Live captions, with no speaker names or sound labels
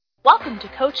Welcome to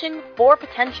Coaching for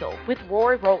Potential with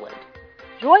Rory Rowland.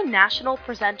 Join national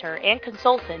presenter and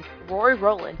consultant Rory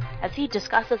Rowland as he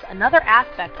discusses another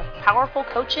aspect of powerful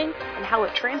coaching and how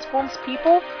it transforms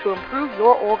people to improve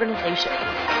your organization.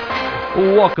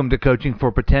 Welcome to Coaching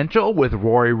for Potential with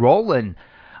Rory Rowland.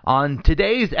 On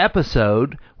today's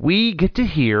episode, we get to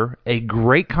hear a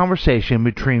great conversation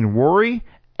between Rory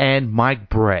and Mike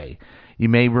Bray. You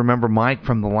may remember Mike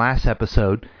from the last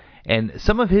episode, and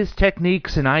some of his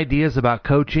techniques and ideas about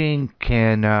coaching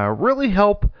can really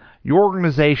help your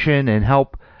organization and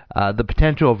help the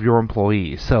potential of your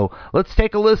employees. So let's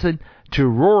take a listen to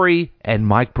Rory and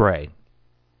Mike Bray.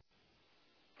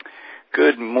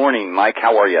 Good morning, Mike.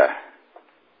 How are you?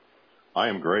 I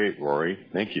am great, Rory.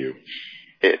 Thank you.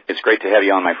 It's great to have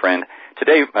you on, my friend.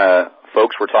 Today,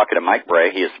 folks, we're talking to Mike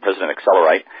Bray. He is the president of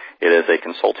Accelerite. It is a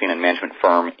consulting and management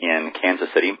firm in Kansas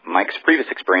City. Mike's previous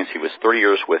experience, he was 30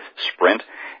 years with Sprint,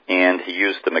 and he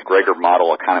used the McGregor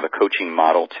model, a kind of a coaching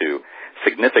model, to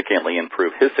significantly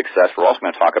improve his success. We're also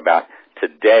going to talk about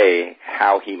today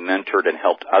how he mentored and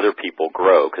helped other people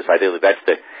grow, because I believe that's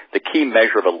the key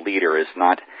measure of a leader is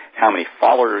not how many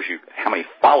followers you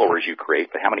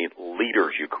create, but how many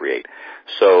leaders you create.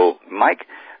 So, Mike,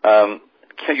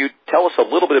 can you tell us a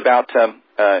little bit about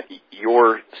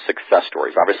your success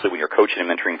stories? Obviously, when you're coaching and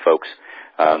mentoring folks,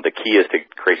 the key is to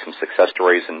create some success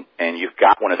stories, and you've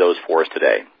got one of those for us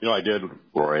today. You know, I did,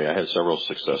 Rory. I had several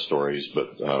success stories,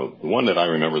 but the one that I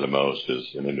remember the most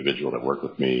is an individual that worked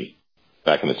with me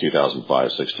back in the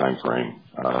 2005-06 time frame.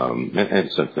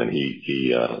 And since then, he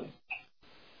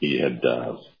had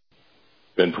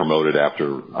been promoted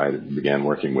after I began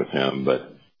working with him.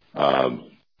 But,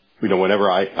 you know, whenever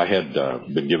I had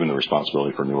been given the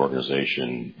responsibility for a new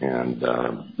organization, and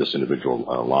this individual,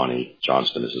 Lonnie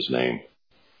Johnston is his name,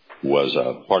 was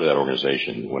part of that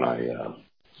organization when I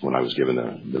was given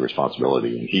the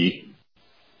responsibility. And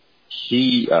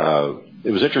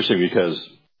it was interesting because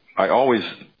I always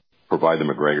provide the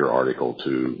McGregor article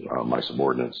to my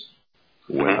subordinates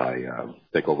when I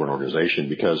take over an organization,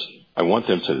 because I want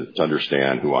them to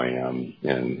understand who I am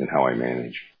and how I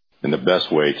manage. And the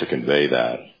best way to convey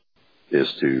that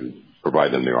is to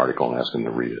provide them the article and ask them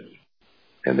to read it.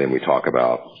 And then we talk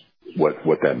about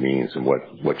what that means and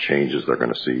what changes they're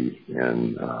going to see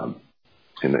in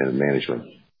management.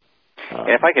 And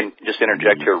if I can just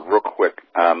interject here real quick,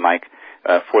 Mike,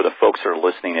 for the folks that are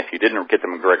listening, if you didn't get the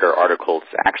McGregor article,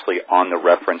 it's actually on the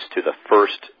reference to the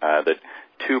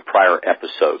two prior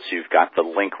episodes. You've got the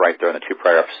link right there on the two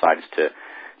prior episodes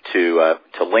to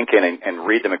link in and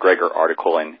read the McGregor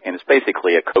article, and it's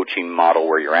basically a coaching model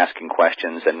where you're asking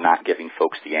questions and not giving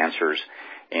folks the answers,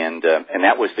 and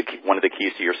that was one of the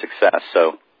keys to your success.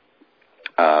 So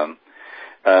I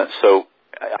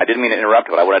didn't mean to interrupt,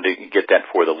 but I wanted to get that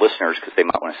for the listeners, because they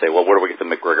might want to say, well, where do we get the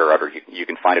McGregor article? You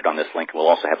can find it on this link, and we'll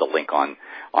also have the link on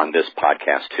this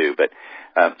podcast too. But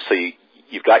so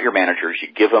you've got your managers, you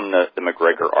give them the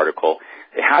McGregor article.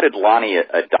 How did Lonnie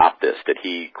adopt this? Did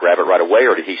he grab it right away,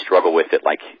 or did he struggle with it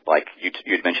like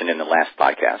you'd mentioned in the last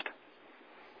podcast?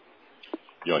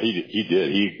 You know, he did.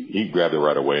 He grabbed it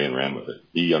right away and ran with it.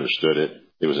 He understood it.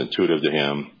 It was intuitive to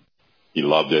him. He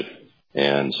loved it.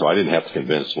 And so I didn't have to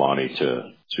convince Lonnie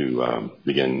to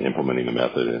begin implementing the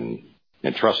method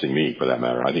and trusting me, for that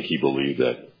matter. I think he believed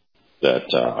that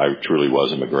I truly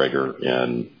was a McGregor,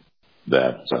 and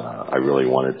that I really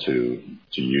wanted to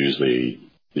use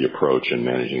the approach in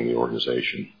managing the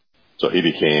organization. So he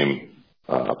became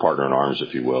a partner in arms,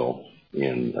 if you will,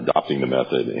 in adopting the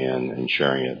method and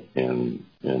sharing it, and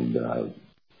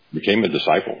became a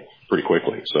disciple pretty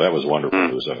quickly. So that was wonderful.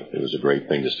 It was a great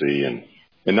thing to see, and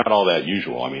not all that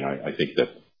usual. I mean, I think that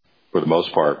for the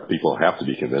most part, people have to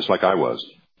be convinced, like I was.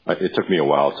 It took me a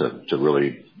while to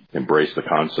really embrace the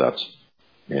concepts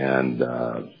and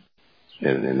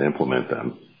implement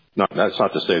them. That's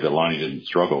not to say that Lonnie didn't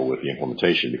struggle with the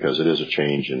implementation, because it is a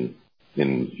change in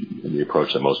the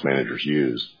approach that most managers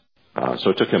use.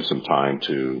 So it took him some time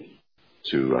to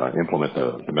implement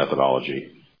the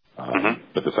methodology.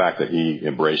 But the fact that he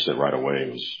embraced it right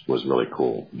away was really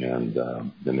cool. And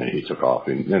then he took off.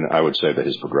 And I would say that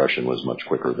his progression was much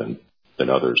quicker than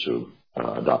others who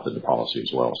adopted the policy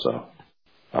as well. So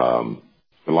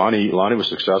Lonnie was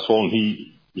successful, and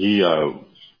he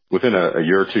within a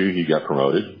year or two, he got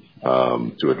promoted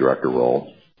to a director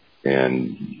role,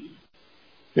 and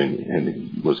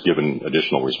was given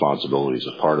additional responsibilities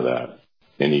as part of that.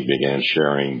 And he began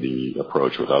sharing the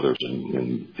approach with others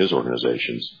in his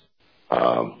organizations.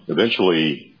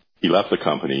 Eventually, he left the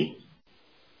company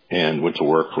and went to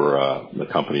work for a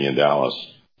company in Dallas,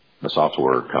 a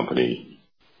software company,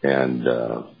 and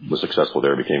was successful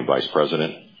there, became vice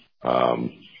president.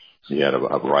 He had a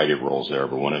variety of roles there,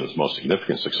 but one of his most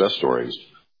significant success stories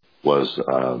was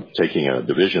taking a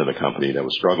division of the company that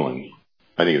was struggling.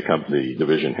 I think the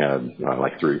division had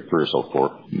like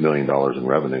 $4 million in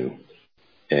revenue,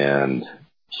 and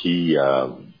he,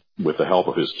 with the help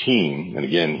of his team, and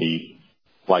again, he,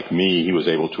 like me, he was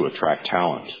able to attract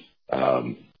talent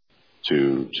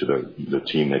to the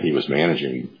team that he was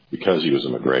managing because he was a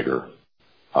McGregor.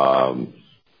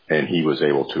 And he was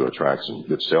able to attract some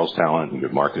good sales talent and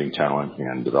good marketing talent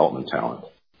and development talent.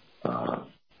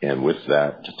 And with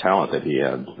that talent that he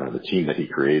had, the team that he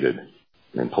created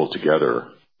and pulled together,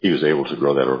 he was able to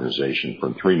grow that organization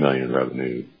from $3 million in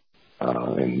revenue,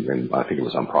 and I think it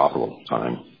was unprofitable at the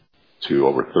time, to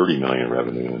over $30 million in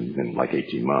revenue in like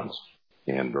 18 months,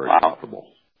 and very profitable.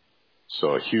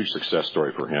 So a huge success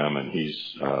story for him, and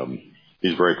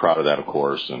he's very proud of that, of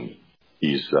course, and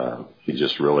he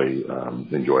just really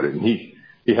enjoyed it. And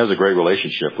he has a great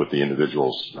relationship with the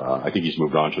individuals. I think he's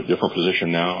moved on to a different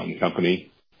position now in the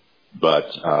company, but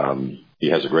he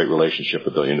has a great relationship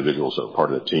with the individuals that are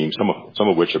part of the team, some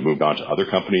of which have moved on to other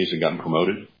companies and gotten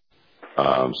promoted.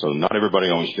 So not everybody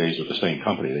always stays with the same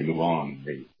company. They move on.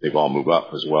 They've all moved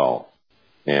up as well.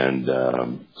 And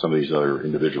some of these other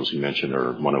individuals you mentioned,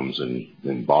 one of them's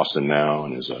in Boston now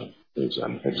and is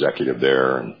an executive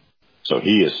there. And so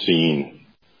he has seen,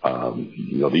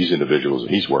 these individuals that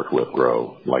he's worked with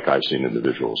grow, like I've seen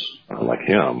individuals like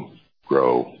him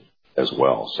grow as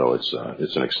well. So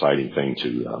it's an exciting thing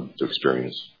to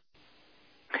experience.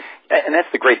 And that's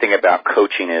the great thing about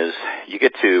coaching is you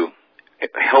get to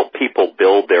help people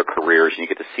build their careers, and you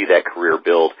get to see that career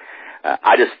build.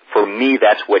 For me,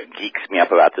 that's what geeks me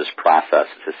up about this process,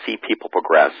 to see people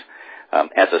progress.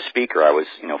 As a speaker, I was,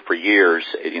 for years,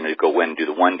 to go in and do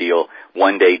the one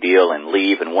day deal and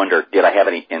leave and wonder, did I have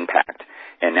any impact?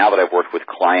 And now that I've worked with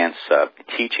clients,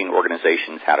 teaching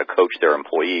organizations how to coach their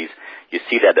employees, you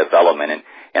see that development.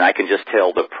 And I can just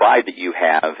tell the pride that you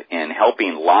have in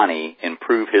helping Lonnie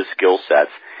improve his skill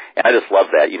sets. And I just love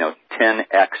that,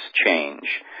 10x change,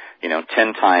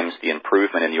 10 times the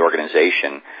improvement in the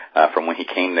organization from when he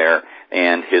came there.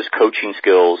 And his coaching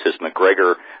skills, his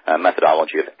McGregor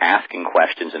methodology of asking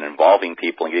questions and involving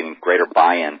people and getting greater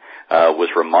buy-in was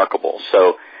remarkable.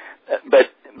 So,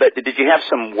 but did you have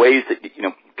some ways that,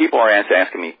 people are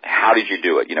asking me, how did you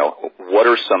do it? What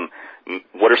are some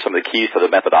of the keys to the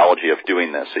methodology of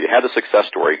doing this? So you had the success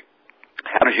story.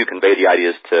 How did you convey the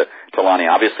ideas to Lonnie?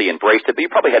 Obviously embraced it, but you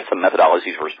probably had some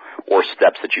methodologies or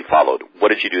steps that you followed. What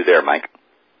did you do there, Mike?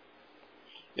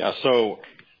 Yeah, so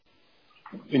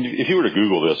if you were to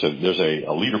Google this, there's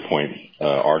a Leader Point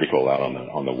article out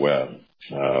on the web,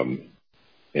 and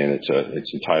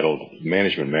it's entitled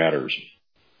 "Management Matters."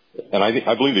 And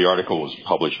I believe the article was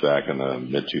published back in the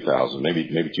mid-2000s,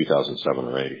 maybe 2007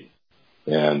 or 8.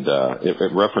 And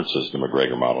it references the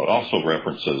McGregor model. It also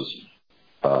references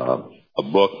a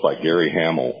book by Gary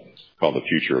Hamel called The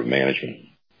Future of Management.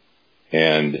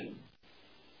 And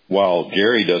while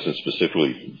Gary doesn't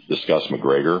specifically discuss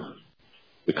McGregor,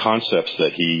 the concepts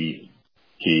that he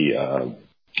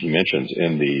mentions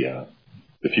in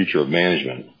the Future of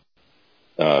Management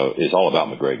is all about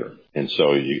McGregor. And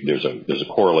so there's a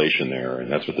correlation there,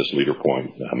 and that's what this Leader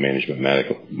Point Management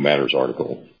Matters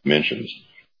article mentions.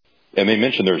 And they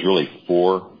mention there's really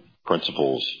 4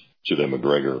 principles to the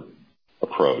McGregor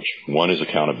approach. One is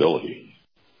accountability.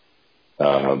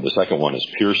 The second one is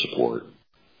peer support.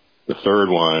 The third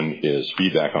one is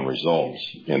feedback on results.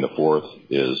 And the fourth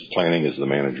is planning is the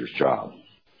manager's job.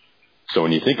 So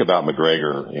when you think about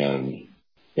McGregor and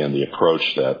the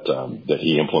approach that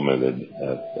he implemented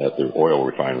at the oil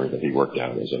refinery that he worked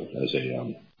at as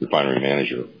a refinery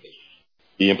manager,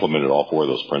 he implemented all 4 of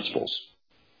those principles.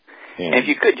 And if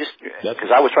you could just, because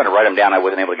I was trying to write them down, I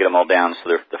wasn't able to get them all down. So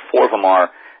the 4 of them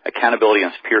are accountability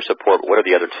and peer support. What are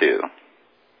the other 2?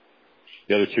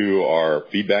 The other 2 are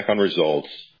feedback on results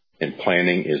and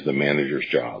planning is the manager's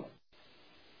job.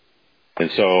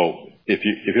 And so if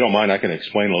you don't mind, I can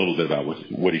explain a little bit about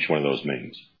what each one of those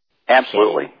means.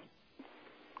 Absolutely.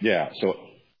 So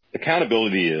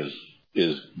accountability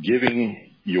is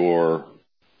giving your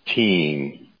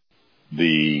team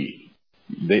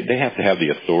they have to have the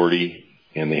authority,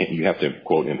 and you have to,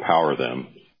 quote, empower them.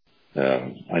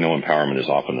 I know empowerment is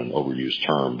often an overused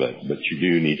term, but you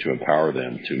do need to empower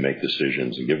them to make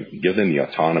decisions and give them the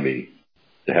autonomy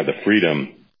to have the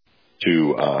freedom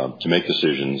to make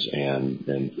decisions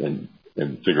and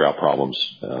figure out problems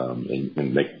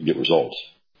and get results.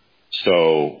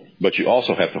 So, but you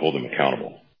also have to hold them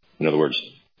accountable. In other words,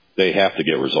 they have to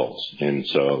get results, and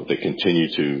so if they continue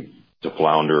to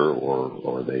flounder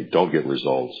or they don't get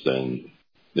results, then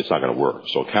it's not going to work.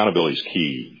 So accountability is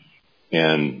key.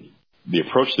 And the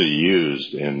approach that he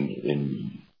used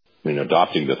in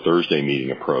adopting the Thursday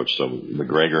meeting approach. So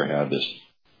McGregor had this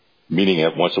meeting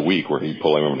once a week where he'd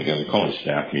pull everyone together. He called it a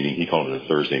staff meeting. He called it a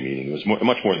Thursday meeting. It was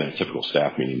much more than a typical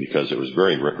staff meeting because it was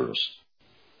very rigorous.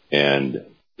 And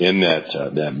in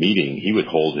that meeting, he would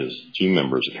hold his team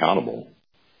members accountable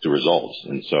to results.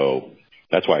 And so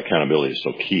that's why accountability is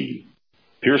so key.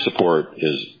 Peer support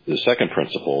is the second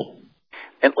principle.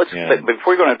 And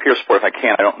before we go into peer support, if I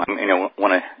can, I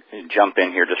want to jump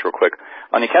in here just real quick.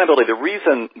 On the accountability, the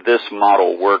reason this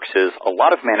model works is a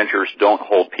lot of managers don't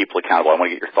hold people accountable. I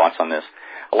want to get your thoughts on this.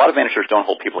 A lot of managers don't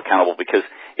hold people accountable because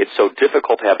it's so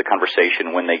difficult to have the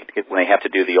conversation when they have to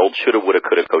do the old shoulda, woulda,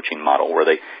 coulda coaching model where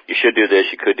you should do this,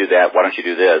 you could do that, why don't you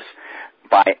do this?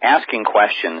 By asking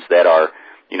questions that are,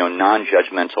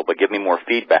 non-judgmental but give me more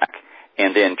feedback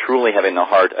and then truly having the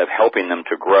heart of helping them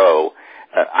to grow,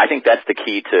 I think that's the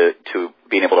key to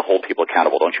being able to hold people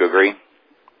accountable. Don't you agree?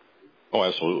 Oh,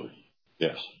 absolutely.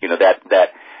 Yes.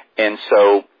 And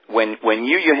so when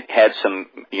you had some,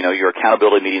 your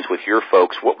accountability meetings with your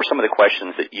folks, what were some of the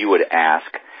questions that you would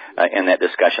ask in that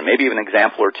discussion? Maybe even an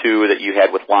example or two that you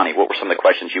had with Lonnie. What were some of the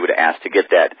questions you would ask to get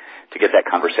that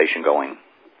conversation going?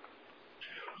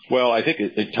 Well, I think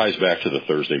it ties back to the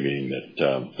Thursday meeting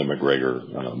that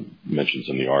McGregor mentions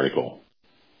in the article.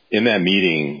 In that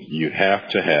meeting, you have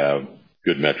to have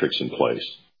good metrics in place.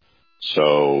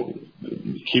 So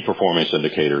key performance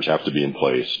indicators have to be in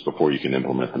place before you can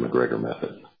implement the McGregor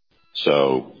method.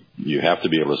 So you have to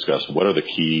be able to discuss what are the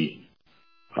key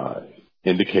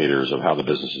indicators of how the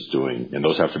business is doing, and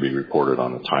those have to be reported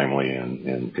on a timely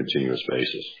and continuous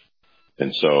basis.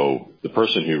 And so the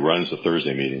person who runs the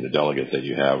Thursday meeting, the delegate that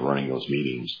you have running those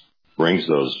meetings, brings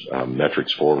those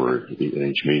metrics forward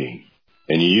in each meeting.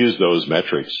 And you use those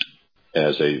metrics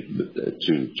as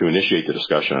to initiate the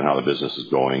discussion on how the business is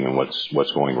going and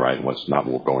what's going right and what's not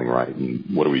going right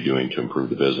and what are we doing to improve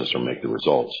the business or make the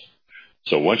results.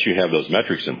 So once you have those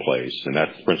metrics in place, and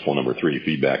that's principle number 3,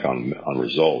 feedback on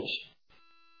results,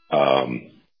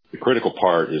 the critical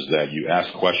part is that you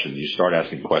ask questions. You start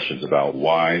asking questions about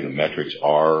why the metrics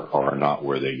are or are not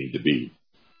where they need to be.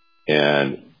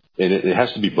 And it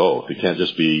has to be both. It can't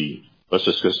just be, let's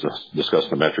discuss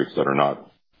the metrics that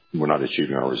we're not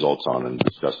achieving our results on and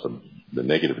discuss the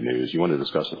negative news. You want to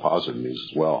discuss the positive news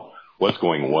as well. What's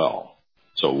going well?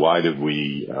 So why did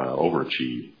we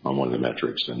overachieve on one of the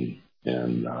metrics and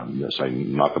say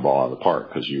knock the ball out of the park?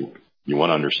 Because you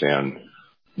want to understand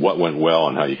what went well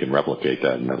and how you can replicate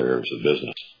that in other areas of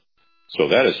business. So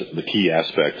that is the key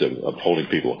aspect of holding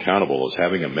people accountable, is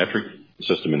having a metric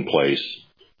system in place,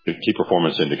 key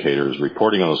performance indicators,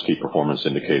 reporting on those key performance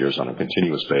indicators on a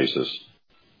continuous basis,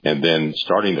 and then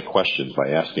starting the questions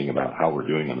by asking about how we're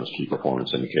doing on those key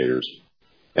performance indicators.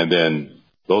 And then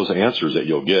those answers that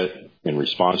you'll get in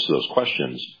response to those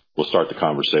questions will start the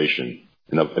conversation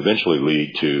and eventually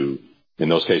lead to, in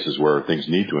those cases where things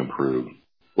need to improve,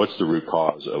 what's the root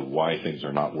cause of why things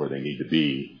are not where they need to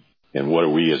be, and what are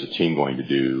we as a team going to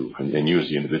do, and you as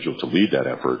the individual to lead that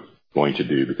effort going to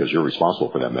do, because you're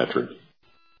responsible for that metric.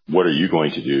 What are you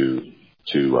going to do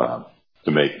to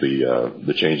make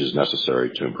the changes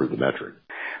necessary to improve the metric?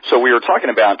 So we were talking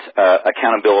about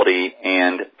accountability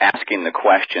and asking the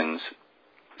questions.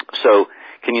 So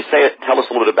can you tell us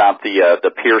a little bit about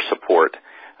the peer support?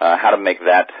 How do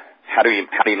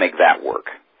you make that work?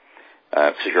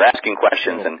 So you're asking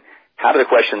questions, and how do the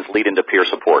questions lead into peer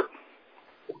support?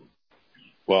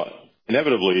 Well,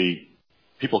 inevitably,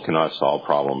 people cannot solve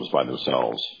problems by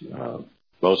themselves.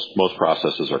 Most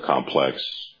processes are complex.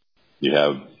 You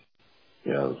have,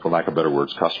 for lack of better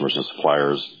words, customers and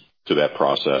suppliers to that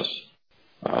process.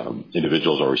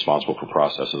 Individuals are responsible for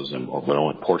processes but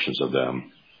only portions of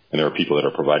them. And there are people that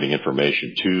are providing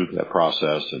information to that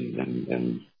process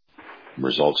and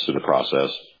results to the process.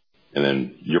 And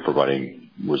then you're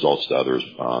providing results to others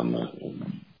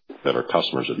that are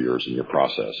customers of yours in your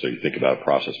process. So you think about a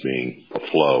process being a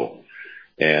flow.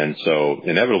 And so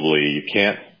inevitably, you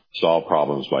can't solve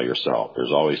problems by yourself.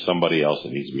 There's always somebody else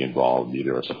that needs to be involved,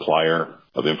 either a supplier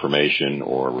of information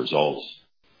or results,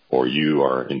 or you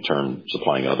are in turn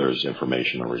supplying others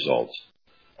information or results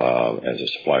as a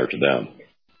supplier to them.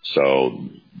 So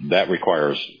that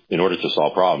requires, in order to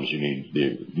solve problems, you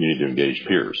need to engage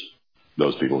peers,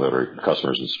 those people that are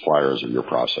customers and suppliers of your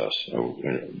process,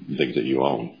 things that you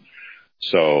own.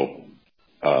 So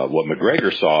what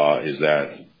McGregor saw is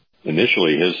that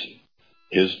initially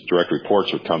his direct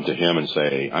reports would come to him and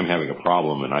say, I'm having a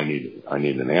problem and I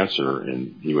need an answer.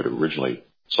 And he would originally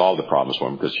solve the problems for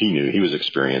him because he was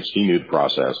experienced. He knew the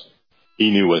process. He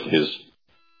knew what his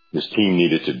team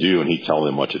needed to do, and he'd tell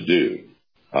them what to do.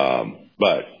 But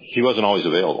But he wasn't always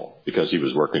available because he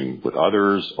was working with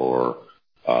others or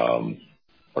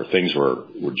things were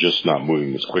just not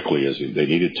moving as quickly as they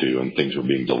needed to, and things were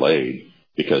being delayed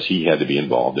because he had to be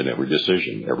involved in every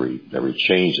decision, every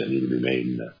change that needed to be made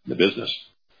in the business.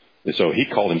 And so he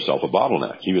called himself a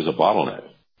bottleneck. He was a bottleneck.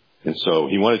 And so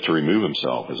he wanted to remove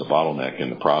himself as a bottleneck in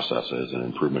the processes and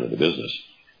improvement of the business.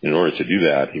 In order to do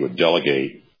that, he would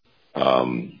delegate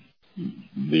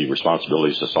the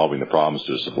responsibilities to solving the problems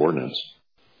to his subordinates.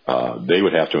 They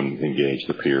would have to engage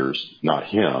the peers, not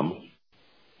him,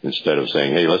 instead of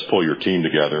saying, hey, let's pull your team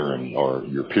together or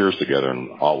your peers together, and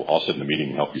I'll sit in the meeting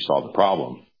and help you solve the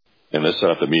problem. And let's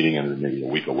set up the meeting and maybe a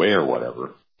week away or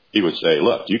whatever. He would say,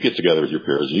 look, you get together with your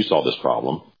peers and you solve this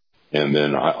problem, and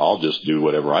then I'll just do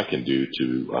whatever I can do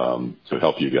to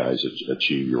help you guys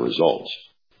achieve your results.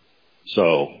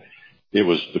 So it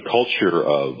was the culture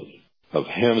of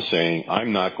him saying,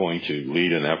 I'm not going to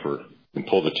lead an effort and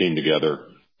pull the team together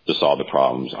to solve the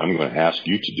problems. I'm going to ask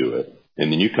you to do it.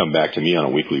 And then you come back to me on a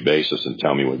weekly basis and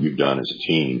tell me what you've done as a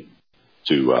team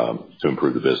to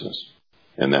improve the business.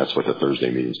 And that's what the Thursday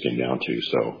meetings came down to.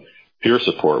 So peer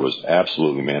support was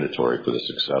absolutely mandatory for the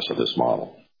success of this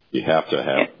model. You have to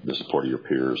have the support of your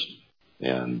peers,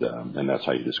 and that's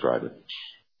how you describe it.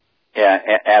 Yeah,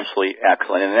 absolutely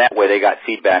excellent. And that way they got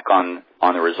feedback on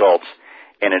the results,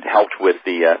 and it helped with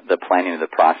the planning of the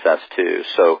process too.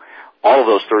 So all of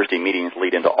those Thursday meetings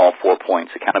lead into all 4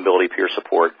 points: accountability, peer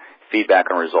support,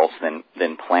 feedback on results,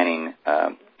 then planning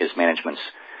is management's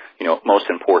most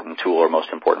important tool or most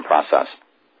important process.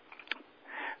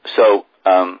 So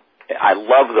I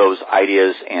love those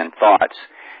ideas and thoughts.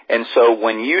 And so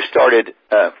when you started,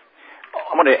 I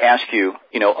want to ask you,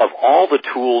 of all the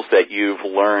tools that you've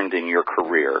learned in your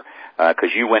career,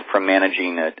 because you went from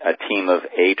managing a team of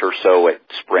 8 or so at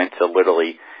Sprint to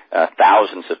literally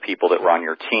thousands of people that were on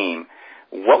your team,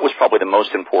 what was probably the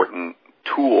most important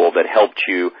tool that helped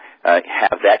you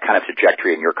have that kind of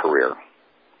trajectory in your career?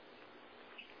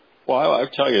 Well, I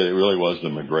tell you, it really was the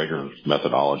McGregor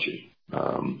methodology.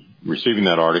 Receiving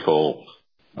that article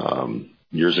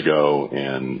years ago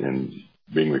and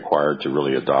being required to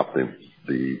really adopt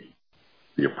the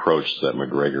approach that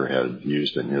McGregor had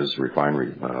used in his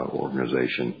refinery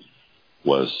organization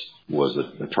was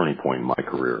a turning point in my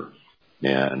career.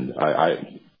 And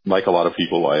I like a lot of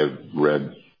people, I have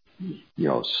read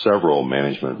several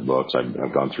management books.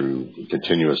 I've gone through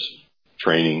continuous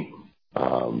training.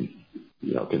 I've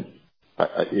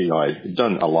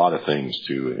done a lot of things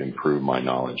to improve my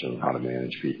knowledge on how to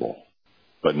manage people,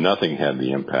 but nothing had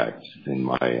the impact in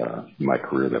my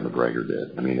career that McGregor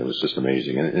did. I mean, it was just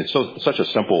amazing, and it's such a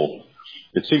simple.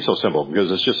 It seems so simple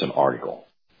because it's just an article,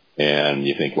 and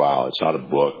you think, wow, it's not a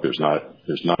book. There's not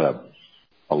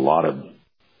a lot of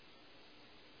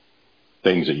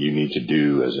things that you need to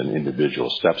do as an individual,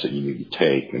 steps that you need to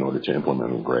take in order to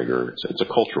implement McGregor. It's a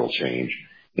cultural change,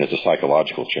 and it's a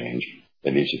psychological change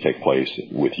that needs to take place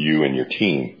with you and your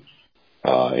team,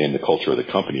 in the culture of the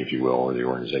company, if you will, or the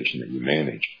organization that you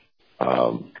manage.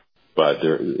 But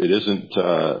it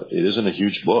isn't a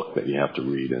huge book that you have to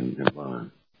read and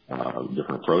learn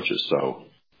different approaches. So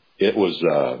it was,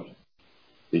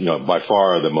 by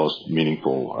far the most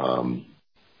meaningful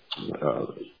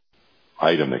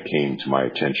item that came to my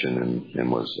attention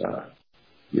and was,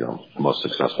 the most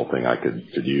successful thing I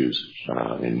could use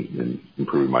in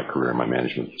improving my career and my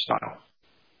management style.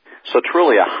 So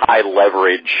truly a high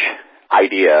leverage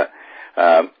idea,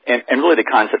 and really the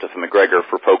concept of McGregor,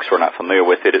 for folks who are not familiar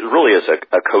with it, it really is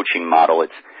a coaching model.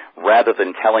 It's rather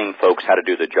than telling folks how to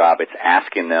do the job, it's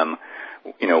asking them,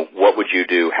 what would you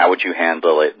do? How would you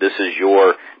handle it? This is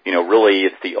your, really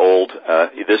it's the old,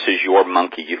 this is your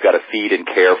monkey. You've got to feed and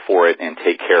care for it and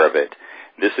take care of it.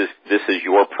 This is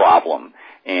your problem.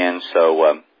 And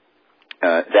so,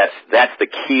 that's the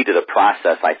key to the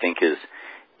process, I think, is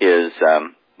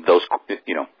those,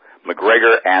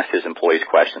 McGregor asked his employees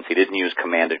questions. He didn't use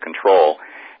command and control.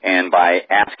 And by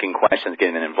asking questions,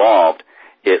 getting them involved,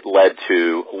 it led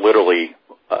to literally,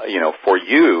 for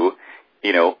you,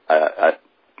 a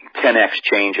 10x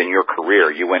change in your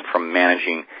career. You went from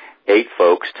managing 8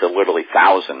 folks to literally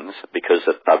thousands because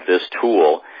of this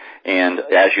tool. And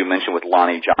as you mentioned with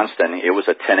Lonnie Johnston, it was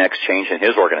a 10x change in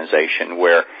his organization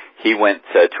where he went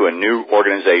to a new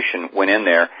organization, went in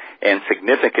there, and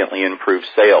significantly improved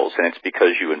sales. And it's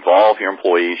because you involve your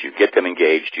employees, you get them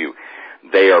engaged,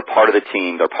 they are part of the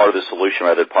team, they're part of the solution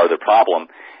rather than part of the problem,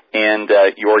 and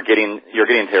you're getting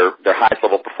their highest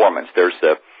level performance. There's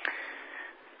the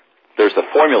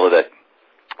formula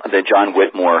that John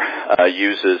Whitmore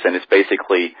uses, and it's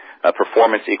basically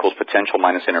performance equals potential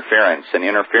minus interference. And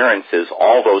interference is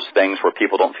all those things where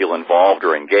people don't feel involved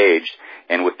or engaged,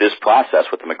 And with this process,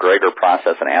 with the McGregor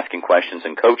process and asking questions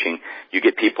and coaching, you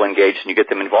get people engaged and you get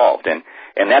them involved. And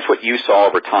that's what you saw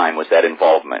over time, was that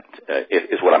involvement,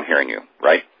 is what I'm hearing you,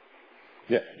 right?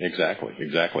 Yeah, exactly.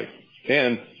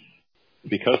 And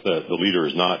because the leader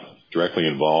is not directly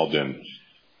involved in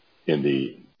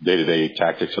the day-to-day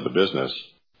tactics of the business,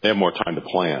 they have more time to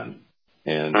plan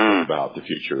and think about the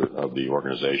future of the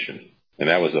organization. And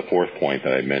that was the fourth point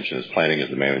that I mentioned, is planning is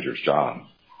the manager's job.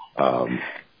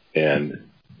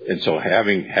 And so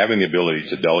having the ability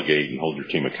to delegate and hold your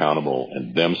team accountable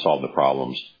and them solve the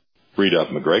problems freed up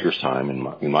McGregor's time,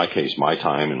 in my case, my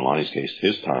time, in Lonnie's case,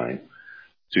 his time,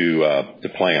 to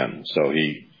plan. So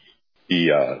he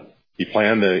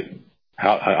planned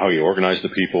how he organized the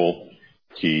people,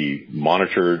 he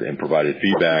monitored and provided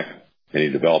feedback, and he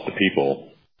developed the people,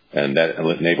 and that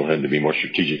enabled him to be more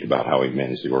strategic about how he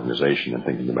managed the organization and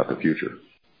thinking about the future.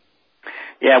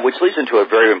 Yeah, which leads into a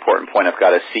very important point. I've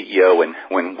got a CEO, and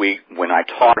when I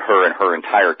taught her and her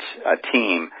entire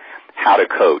team how to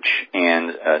coach,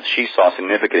 and she saw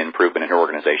significant improvement in her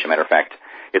organization. Matter of fact,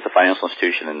 it's a financial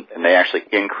institution, and they actually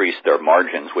increased their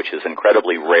margins, which is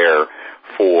incredibly rare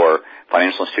for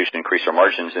financial institution to increase their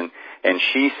margins. And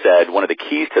she said one of the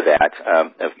keys to that,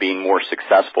 of being more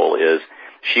successful, is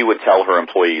she would tell her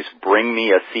employees, bring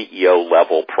me a CEO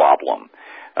level problem.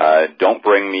 Don't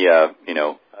bring me a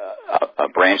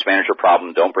branch manager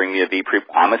problem. Don't bring me a VP.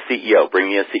 I'm a CEO. Bring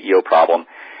me a CEO problem.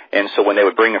 And so when they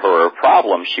would bring her a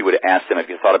problem, she would ask them, have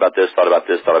you thought about this, thought about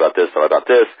this, thought about this, thought about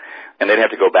this? And they'd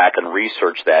have to go back and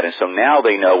research that. And so now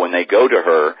they know when they go to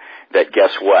her that,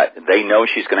 guess what? They know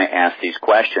she's going to ask these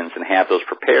questions and have those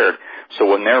prepared.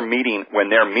 So when they're meeting,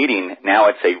 now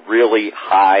it's a really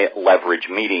high leverage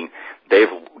meeting. They've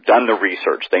done the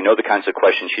research. They know the kinds of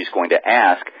questions she's going to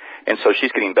ask. And so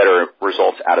she's getting better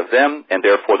results out of them, and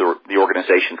therefore the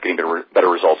organization's getting better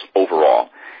results overall.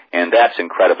 And that's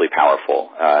incredibly powerful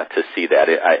to see that.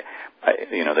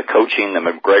 The coaching, the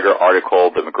McGregor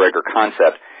article, the McGregor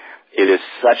concept, it is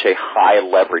such a high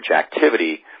leverage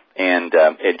activity, and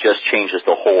it just changes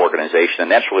the whole organization.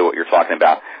 And that's really what you're talking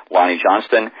about, Lonnie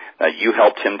Johnston. You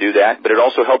helped him do that, but it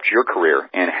also helped your career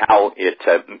and how it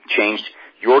changed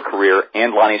your career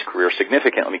and Lonnie's career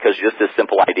significantly, because just this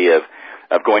simple idea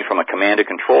of going from a command and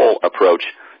control approach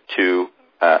to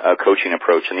a coaching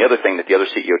approach. And the other thing that the other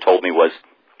CEO told me was,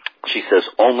 she says,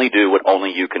 only do what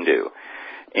only you can do.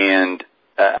 And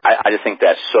I just think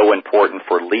that's so important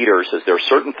for leaders, is there are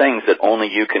certain things that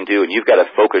only you can do, and you've got to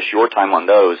focus your time on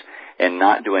those and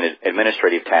not do an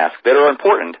administrative task that are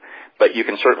important, but you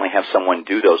can certainly have someone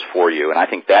do those for you. And I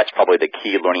think that's probably the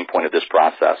key learning point of this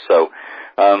process. So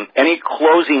any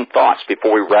closing thoughts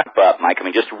before we wrap up, Mike? I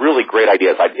mean, just really great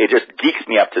ideas. It just geeks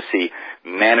me up to see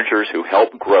managers who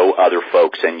help grow other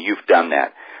folks, and you've done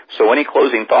that. So any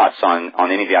closing thoughts on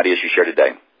any of the ideas you shared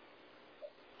today?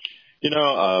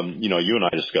 You and I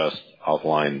discussed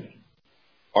offline,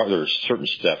 are there certain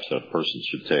steps that a person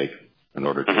should take in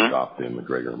order to adopt the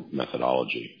McGregor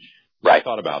methodology? Right. I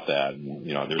thought about that. And,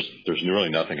 there's really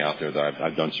nothing out there that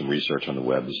I've done some research on the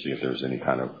web to see if there's any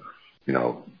kind of,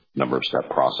 number of step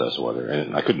process or whatever.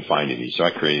 And I couldn't find any. So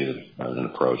I created an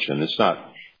approach, and it's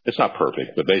not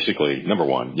perfect, but basically, number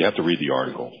one, you have to read the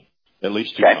article at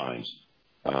least 2 times.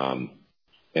 And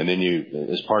then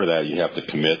as part of that, you have to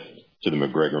commit to the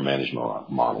McGregor management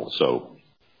model. So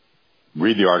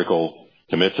read the article,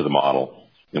 commit to the model,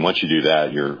 and once you do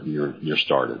that, you're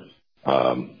started.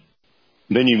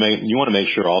 Then you want to make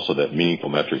sure also that meaningful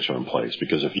metrics are in place,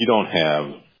 because if you don't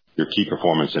have your key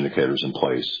performance indicators in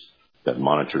place that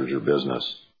monitors your business,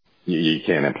 you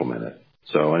can't implement it.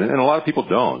 So, and a lot of people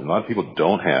don't. A lot of people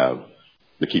don't have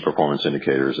the key performance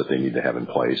indicators that they need to have in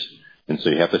place. And so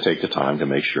you have to take the time to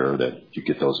make sure that you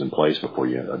get those in place before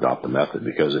you adopt the method.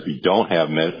 Because if you don't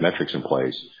have metrics in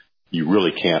place, you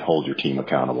really can't hold your team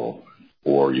accountable,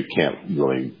 or you can't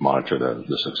really monitor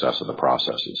the success of the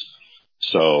processes.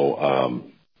 So,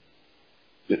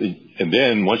 and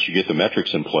then once you get the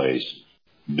metrics in place,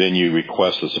 then you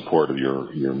request the support of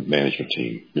your management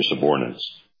team, your subordinates,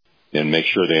 and make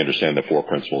sure they understand the 4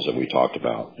 principles that we talked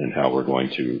about and how we're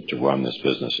going to run this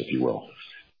business, if you will.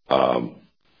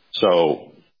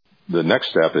 So the next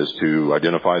step is to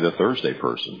identify the Thursday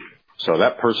person. So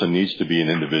that person needs to be an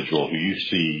individual who you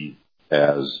see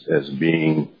as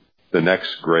being the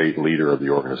next great leader of the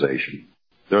organization.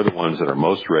 They're the ones that are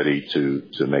most ready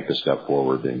to make a step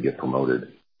forward and get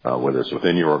promoted, whether it's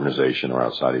within your organization or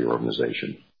outside of your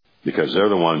organization, because they're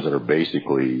the ones that are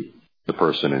basically the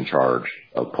person in charge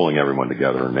of pulling everyone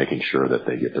together and making sure that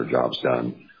they get their jobs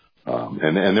done.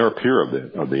 And they're a peer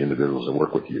of the individuals that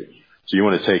work with you. So you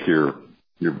want to take your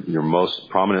your most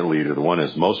prominent leader, the one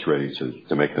that's most ready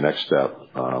to make the next step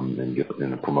and get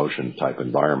in a promotion type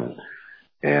environment,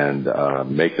 and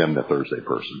make them the Thursday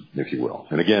person, if you will.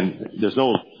 And again, there's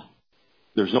no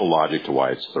logic to why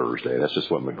it's Thursday. That's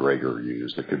just what McGregor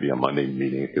used. It could be a Monday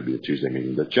meeting, it could be a Tuesday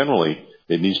meeting, but generally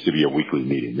it needs to be a weekly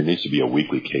meeting. There needs to be a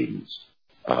weekly cadence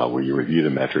where you review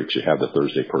the metrics. You have the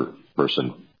Thursday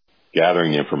person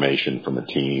gathering the information from the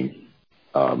team,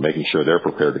 making sure they're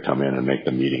prepared to come in and make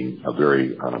the meeting a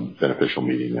very beneficial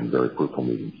meeting and very fruitful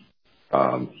meeting.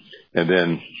 And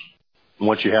then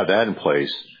once you have that in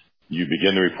place, you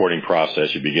begin the reporting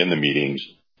process, you begin the meetings,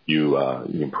 you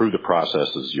improve the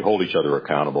processes, you hold each other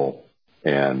accountable,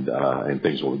 and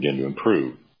things will begin to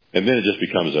improve. And then it just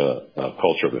becomes a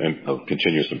culture of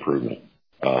continuous improvement.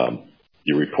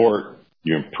 You report,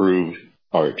 you improve,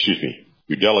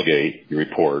 you delegate, you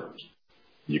report,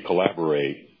 you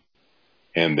collaborate,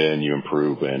 and then you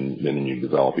improve, and then you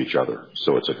develop each other.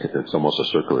 So it's almost a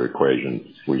circular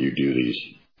equation where you do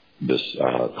this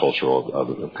culture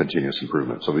of continuous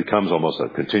improvement. So it becomes almost a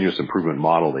continuous improvement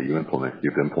model that you've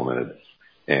implemented,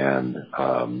 and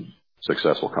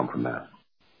success will come from that.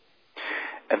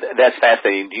 That's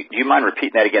fascinating. Do you mind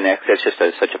repeating that again? That's just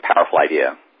such a powerful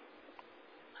idea.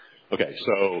 Okay,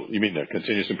 so you mean the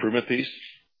continuous improvement piece?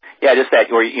 Yeah, just that,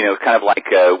 where, kind of like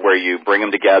where you bring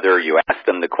them together, you ask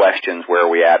them the questions, where are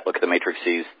we at, look at the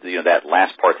matrices, that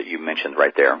last part that you mentioned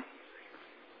right there.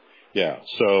 Yeah,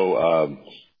 so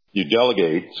you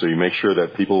delegate, so you make sure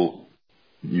that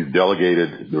you've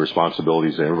delegated the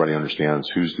responsibilities and everybody understands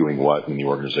who's doing what in the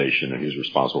organization and who's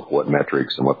responsible for what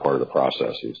metrics and what part of the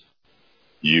process is.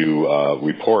 You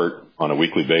report on a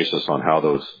weekly basis on how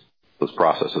those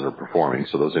processes are performing.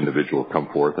 So those individuals come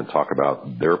forth and talk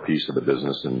about their piece of the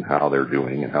business and how they're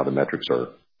doing and how the metrics are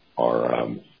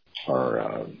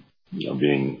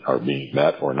being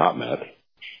met or not met.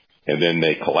 And then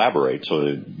they collaborate. So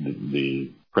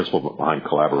the principle behind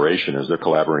collaboration is they're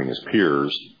collaborating as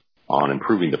peers on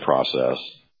improving the process.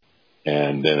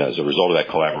 And then as a result of that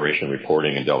collaboration,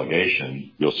 reporting, and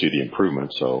delegation, you'll see the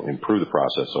improvement. So improve the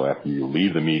process. So after you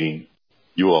leave the meeting,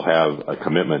 you will have a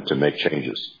commitment to make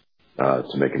changes,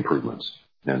 to make improvements.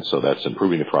 And so that's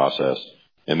improving the process.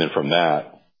 And then from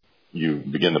that, you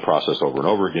begin the process over and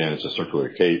over again. It's a circular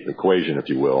equation, if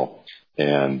you will.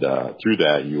 And through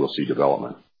that, you will see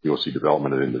development. You will see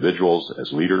development of individuals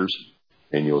as leaders,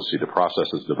 and you'll see the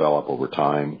processes develop over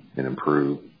time and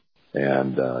improve.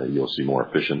 And you'll see more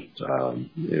efficient.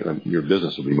 Your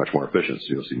business will be much more efficient. So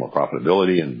you'll see more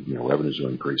profitability, and revenues will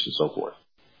increase, and so forth.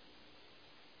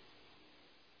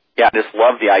 Yeah, I just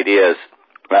love the ideas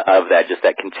of that, just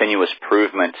that continuous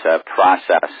improvement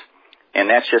process, and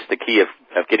that's just the key of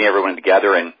getting everyone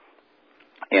together. And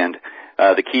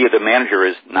the key of the manager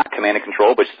is not command and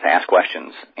control, but just to ask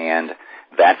questions, and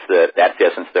that's the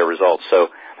essence of their results. So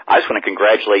I just want to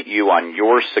congratulate you on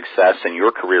your success and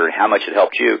your career and how much it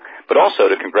helped you, but also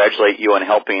to congratulate you on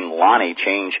helping Lonnie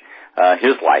change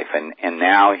his life. And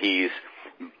now he's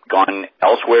gone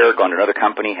elsewhere, gone to another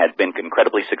company, had been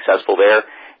incredibly successful there.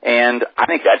 And I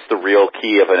think that's the real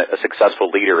key of a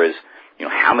successful leader is,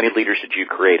 how many leaders did you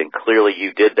create? And clearly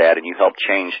you did that, and you helped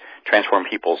transform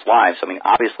people's lives. I mean,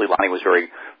 obviously Lonnie was very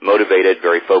motivated,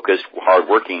 very focused,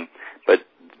 hardworking, but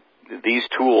these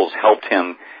tools helped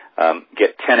him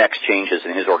get 10x changes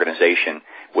in his organization,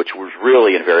 which was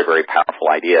really a very, very powerful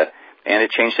idea. And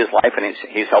it changed his life, and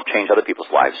he's helped change other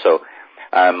people's lives. So,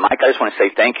 Mike, I just want to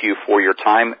say thank you for your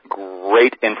time.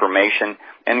 Great information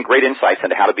and great insights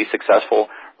into how to be successful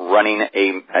running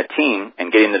a team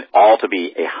and getting it all to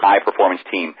be a high-performance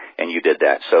team, and you did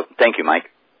that. So thank you, Mike.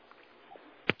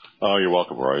 Oh, you're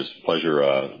welcome, Roy. It's a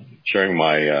pleasure sharing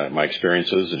my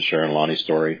experiences and sharing Lonnie's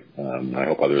story. I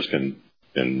hope others can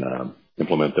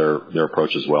implement their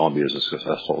approach as well and be as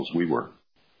successful as we were.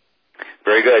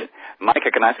 Very good. Mike,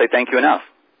 can I say thank you enough?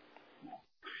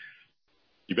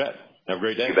 You bet. Have a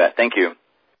great day. You bet. Thank you.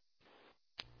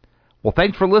 Well,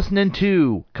 thanks for listening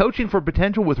to Coaching for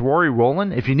Potential with Rory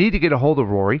Rowland. If you need to get a hold of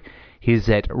Rory, he's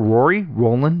at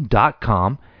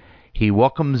RoryRowland.com. He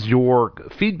welcomes your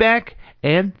feedback,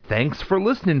 and thanks for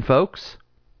listening, folks.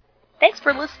 Thanks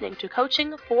for listening to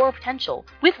Coaching for Potential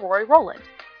with Rory Rowland.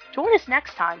 Join us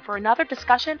next time for another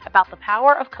discussion about the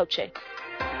power of coaching.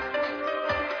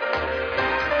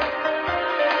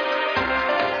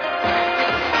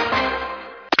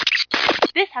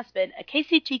 This has been a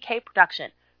KCTK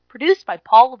production, produced by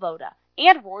Paul Lavoda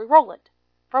and Rory Rowland.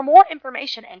 For more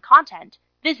information and content,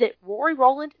 visit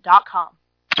RoryRowland.com.